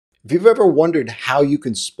If you've ever wondered how you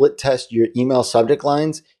can split test your email subject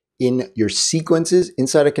lines in your sequences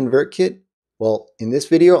inside of ConvertKit, well, in this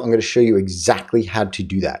video, I'm going to show you exactly how to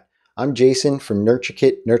do that. I'm Jason from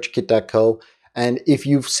NurtureKit, NurtureKit.co. And if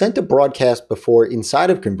you've sent a broadcast before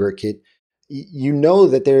inside of ConvertKit, you know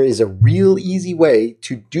that there is a real easy way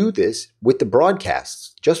to do this with the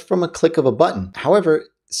broadcasts, just from a click of a button. However,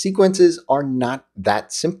 sequences are not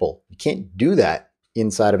that simple. You can't do that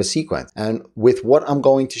inside of a sequence. And with what I'm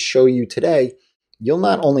going to show you today, you'll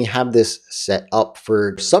not only have this set up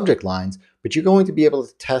for subject lines, but you're going to be able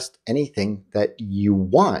to test anything that you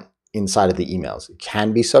want inside of the emails. It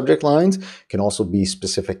can be subject lines, it can also be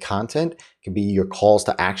specific content, it can be your calls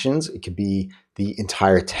to actions, it could be the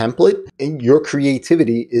entire template, and your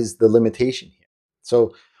creativity is the limitation here.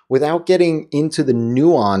 So without getting into the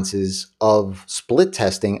nuances of split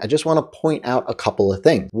testing, I just want to point out a couple of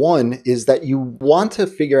things. One is that you want to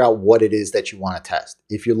figure out what it is that you want to test.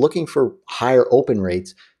 If you're looking for higher open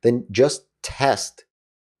rates, then just test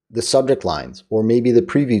the subject lines or maybe the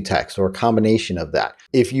preview text or a combination of that.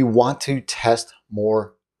 If you want to test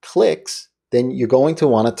more clicks, then you're going to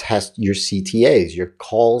want to test your CTAs, your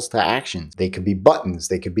calls to actions. They could be buttons,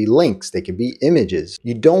 they could be links, they could be images.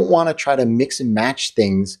 You don't want to try to mix and match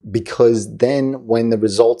things, because then when the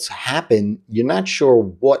results happen, you're not sure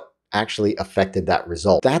what actually affected that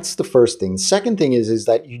result. That's the first thing. The second thing is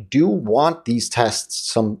that you do want these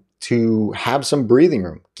tests to have some breathing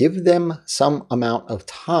room. Give them some amount of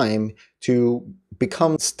time to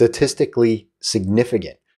become statistically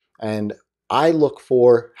significant. And I look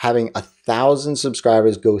for having 1,000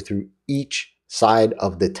 subscribers go through each side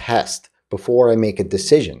of the test before I make a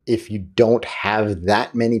decision. If you don't have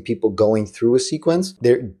that many people going through a sequence,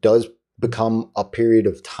 there does become a period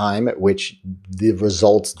of time at which the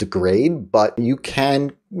results degrade, but you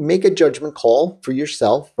can make a judgment call for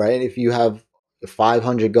yourself, right? If you have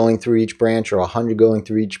 500 going through each branch or 100 going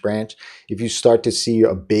through each branch, if you start to see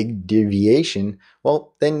a big deviation,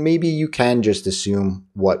 well, then maybe you can just assume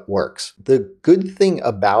what works. The good thing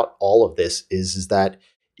about all of this is that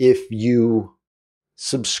if you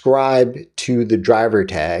subscribe to the driver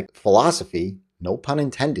tag philosophy, no pun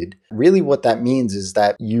intended, really what that means is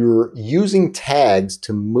that you're using tags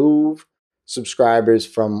to move subscribers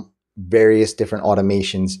from various different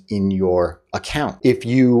automations in your account. If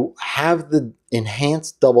you have the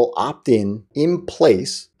enhanced double opt-in in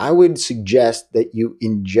place, I would suggest that you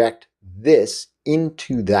inject this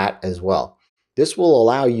into that as well. This will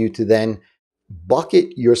allow you to then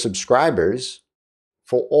bucket your subscribers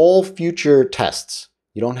for all future tests.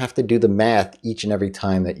 You don't have to do the math each and every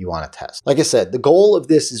time that you want to test. Like I said, the goal of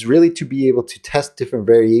this is really to be able to test different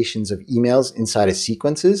variations of emails inside of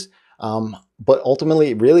sequences. But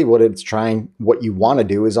ultimately, really what you want to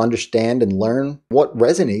do is understand and learn what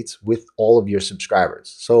resonates with all of your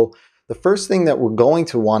subscribers. So the first thing that we're going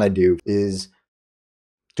to want to do is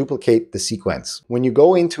duplicate the sequence. When you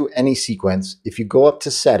go into any sequence, if you go up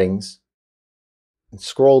to settings and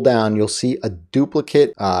scroll down, you'll see a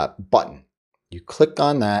duplicate button. You click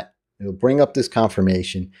on that, it'll bring up this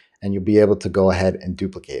confirmation, and you'll be able to go ahead and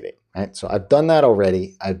duplicate it. Right? So I've done that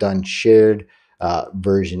already. I've done shared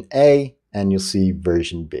version A, and you'll see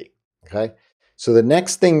version B. Okay. So the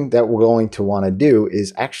next thing that we're going to want to do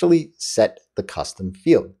is actually set the custom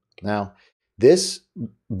field. Now, this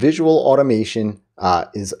visual automation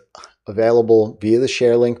is available via the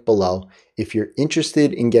share link below. If you're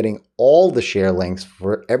interested in getting all the share links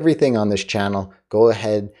for everything on this channel, go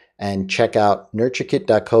ahead and check out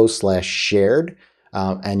nurturekit.co/shared,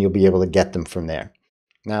 and you'll be able to get them from there.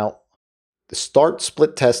 Now, the start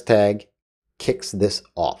split test tag kicks this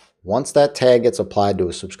off. Once that tag gets applied to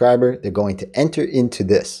a subscriber, they're going to enter into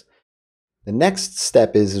this. The next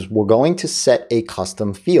step is we're going to set a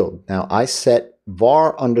custom field. Now, I set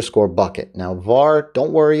var_bucket. Now, var,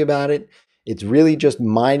 don't worry about it. It's really just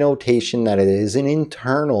my notation that it is an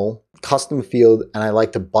internal custom field, and I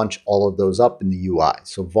like to bunch all of those up in the UI.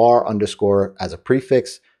 So var_ as a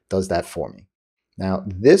prefix does that for me. Now,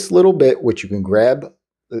 this little bit, which you can grab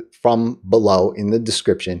from below in the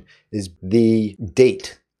description, is the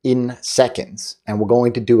date in seconds, and we're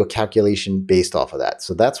going to do a calculation based off of that.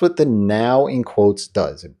 So that's what the now in quotes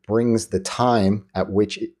does. It brings the time at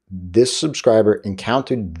which this subscriber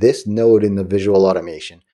encountered this node in the visual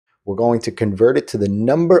automation. We're going to convert it to the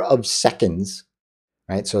number of seconds,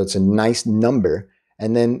 right? So it's a nice number.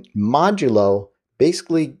 And then modulo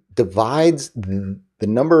basically divides the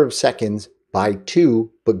number of seconds by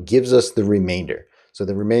 2, but gives us the remainder. So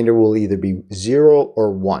the remainder will either be 0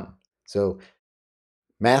 or 1. So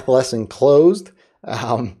math lesson closed.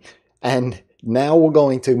 And now we're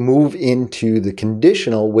going to move into the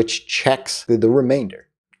conditional, which checks the remainder.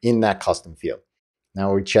 in that custom field.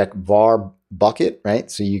 Now we check var bucket, right?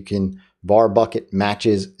 So you can var bucket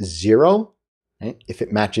matches 0. Right? If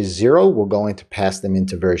it matches 0, we're going to pass them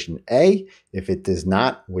into version A. If it does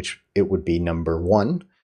not, which it would be number 1,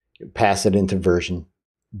 pass it into version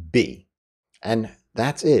B. And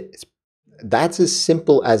that's it. That's as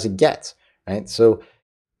simple as it gets, right? So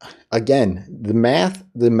again, the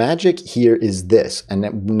magic here is this.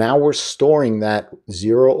 And now we're storing that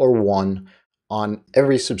 0 or 1 on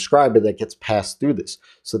every subscriber that gets passed through this.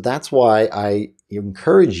 So that's why I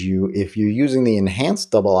encourage you, if you're using the enhanced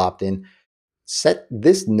double opt-in, set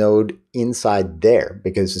this node inside there,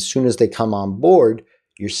 because as soon as they come on board,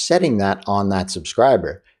 you're setting that on that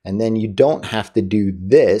subscriber. And then you don't have to do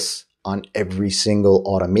this on every single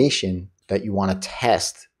automation that you want to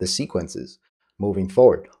test the sequences moving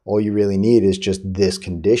forward. All you really need is just this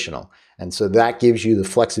conditional. And so that gives you the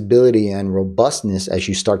flexibility and robustness as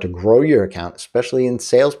you start to grow your account, especially in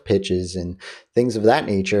sales pitches and things of that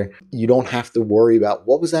nature. You don't have to worry about,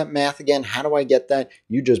 what was that math again? How do I get that?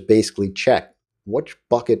 You just basically check, which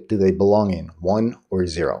bucket do they belong in, 1 or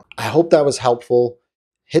 0? I hope that was helpful.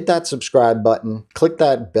 Hit that subscribe button, click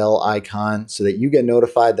that bell icon so that you get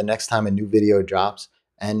notified the next time a new video drops.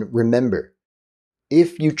 And remember,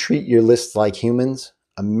 if you treat your lists like humans,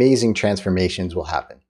 amazing transformations will happen.